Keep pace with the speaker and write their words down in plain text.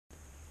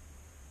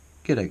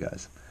G'day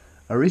guys,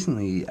 I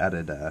recently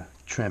added a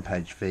Tramp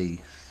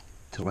HV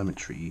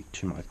telemetry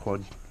to my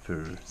quad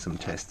for some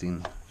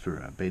testing for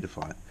a beta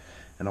flight,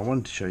 and I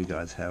wanted to show you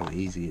guys how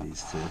easy it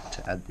is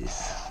to add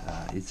this.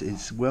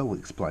 It's well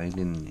explained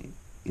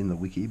in the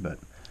wiki, but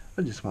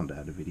I just wanted to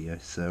add a video.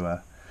 So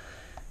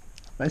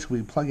basically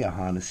we plug our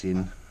harness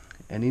in,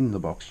 and in the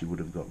box you would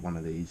have got one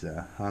of these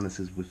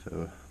harnesses with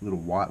a little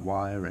white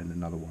wire and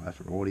another wire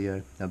for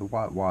audio. Now the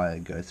white wire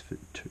goes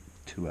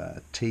to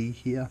T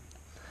here,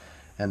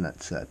 and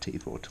that's T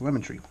for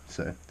telemetry.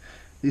 So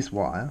this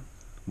wire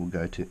will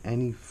go to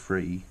any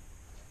free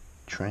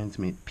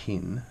transmit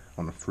pin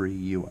on a free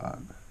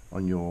UART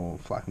on your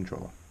flight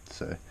controller.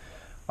 So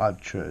I've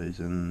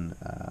chosen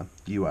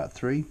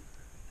UART3,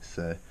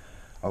 so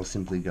I'll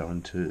simply go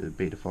into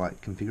Beta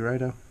Flight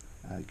Configurator,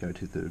 go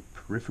to the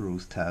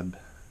Peripherals tab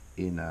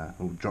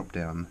or drop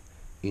down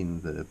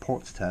in the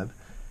Ports tab,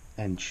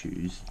 and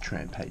choose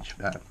Tramp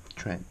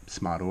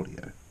Smart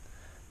Audio.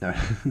 No,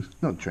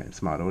 not Tramp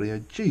Smart Audio.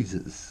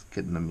 Jesus,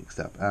 getting them mixed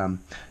up.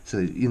 So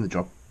in the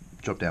drop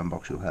down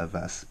box you'll have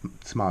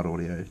Smart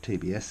Audio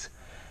TBS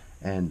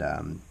and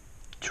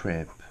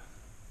Tramp.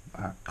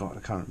 God, I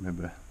can't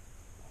remember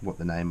what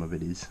the name of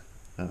it is.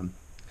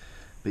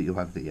 But you'll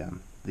have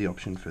the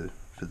option for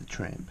the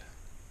Tramp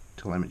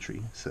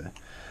telemetry. So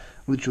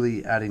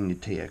literally add in your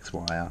TX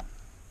wire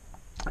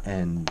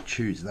and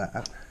choose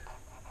that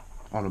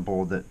on a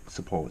board that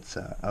supports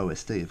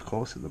OSD, of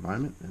course, at the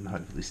moment, and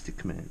hopefully stick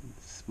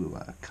commands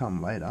will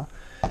come later,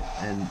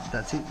 and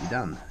that's it, you're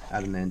done.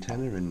 Add an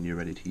antenna and you're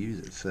ready to use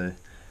it. So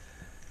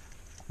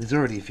there's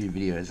already a few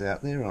videos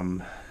out there.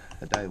 I'm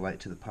a day late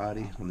to the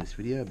party on this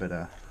video, but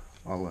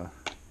I'll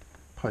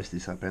post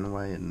this up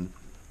anyway, and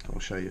I'll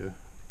show you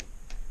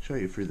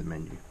through the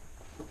menu.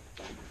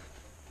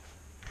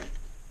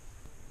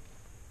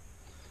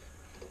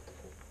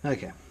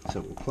 Okay,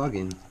 so we'll plug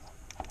in.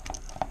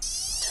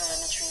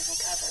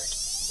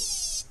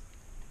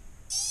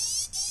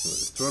 So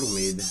throttle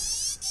mid,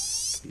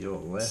 your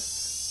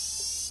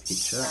left, hit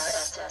shut.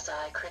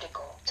 RSSI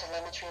critical,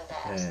 telemetry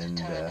lost, and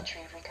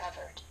telemetry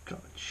recovered.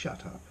 God,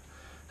 shut up.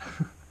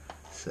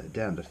 So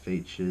down to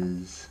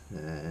features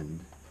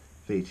and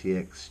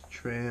VTX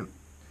Tramp.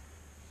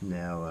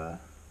 Now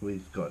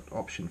we've got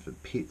option for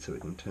pit, so we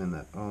can turn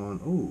that on.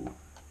 Ooh,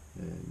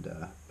 and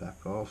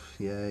back off,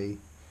 yay.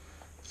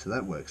 So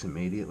that works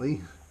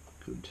immediately,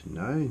 good to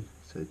know.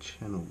 So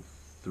channel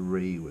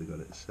 3 we've got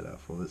it set up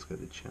for. Let's go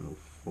to channel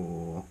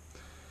 4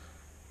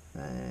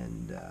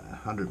 and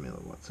 100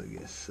 milliwatts, I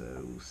guess. So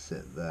we'll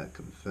set that,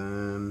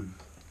 confirm,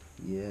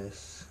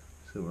 yes.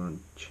 So we're on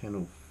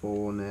channel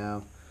 4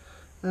 now.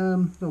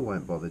 I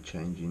won't bother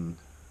changing.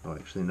 Oh,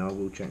 actually no, I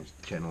will change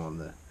the channel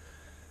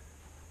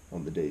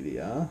on the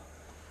DVR.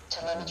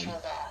 Telemetry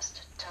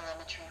lost,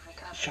 telemetry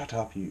recovered. Shut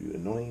up, you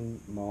annoying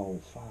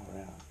mole, far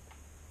out.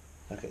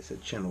 Okay, so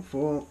channel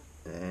 4,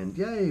 and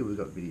yay, we've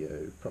got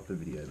proper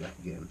video back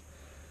again.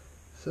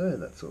 So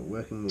that's all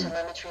working.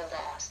 Telemetry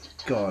lost,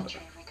 God,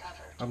 telemetry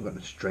recovered. I'm going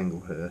to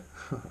strangle her.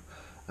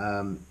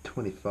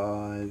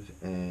 25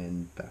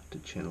 and back to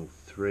channel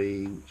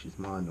 3, which is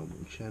my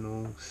normal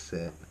channel.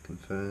 Set,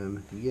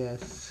 confirm,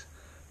 yes.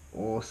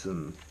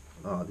 Awesome.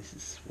 Oh, this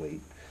is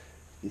sweet.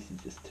 This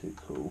is just too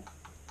cool.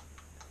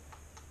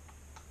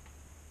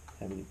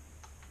 How many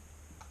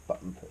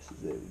button presses?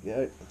 There we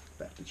go.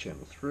 Back to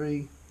channel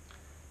 3.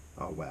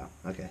 Oh wow,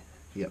 okay,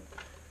 yep.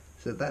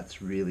 So that's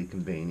really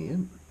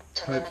convenient.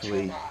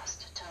 Hopefully,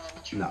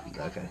 no,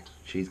 okay,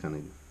 she's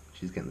getting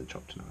the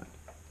chop tonight.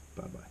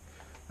 Bye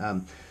bye.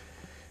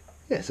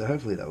 Yeah, so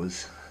hopefully that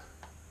was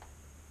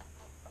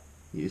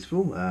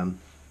useful.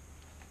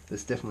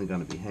 It's definitely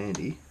going to be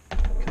handy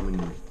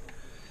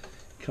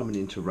coming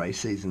into race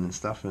season and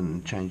stuff,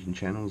 and changing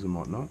channels and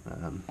whatnot.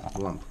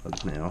 We'll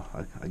unplug now.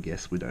 I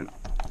guess we don't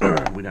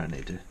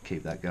need to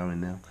keep that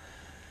going now.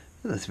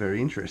 That's very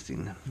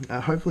interesting.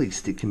 Hopefully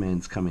stick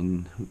commands come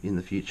in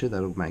the future.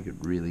 That'll make it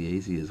really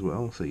easy as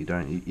well, so you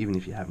don't, even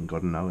if you haven't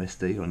got an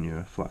OSD on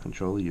your flight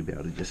controller, you'll be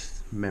able to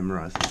just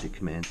memorize the stick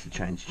commands to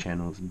change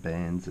channels and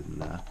bands,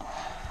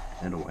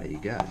 and away you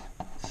go.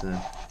 So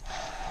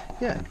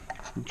yeah,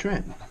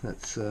 Tramp,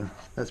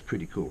 that's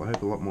pretty cool. I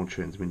hope a lot more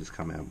transmitters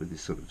come out with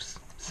this sort of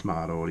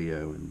smart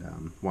audio and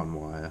one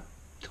wire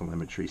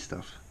telemetry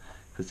stuff,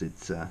 because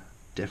it's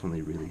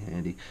definitely really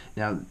handy.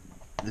 Now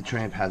the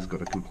Tramp has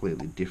got a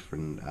completely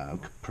different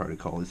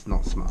protocol. It's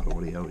not smart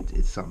audio.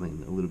 It's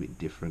something a little bit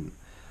different,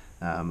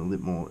 a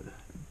bit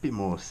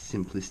more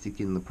simplistic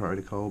in the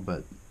protocol,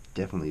 but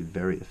definitely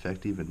very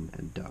effective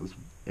and does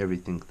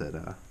everything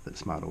that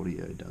smart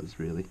audio does,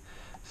 really.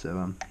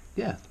 So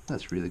yeah,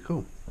 that's really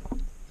cool.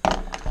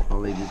 I'll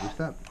leave you with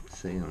that.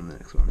 See you on the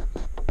next one.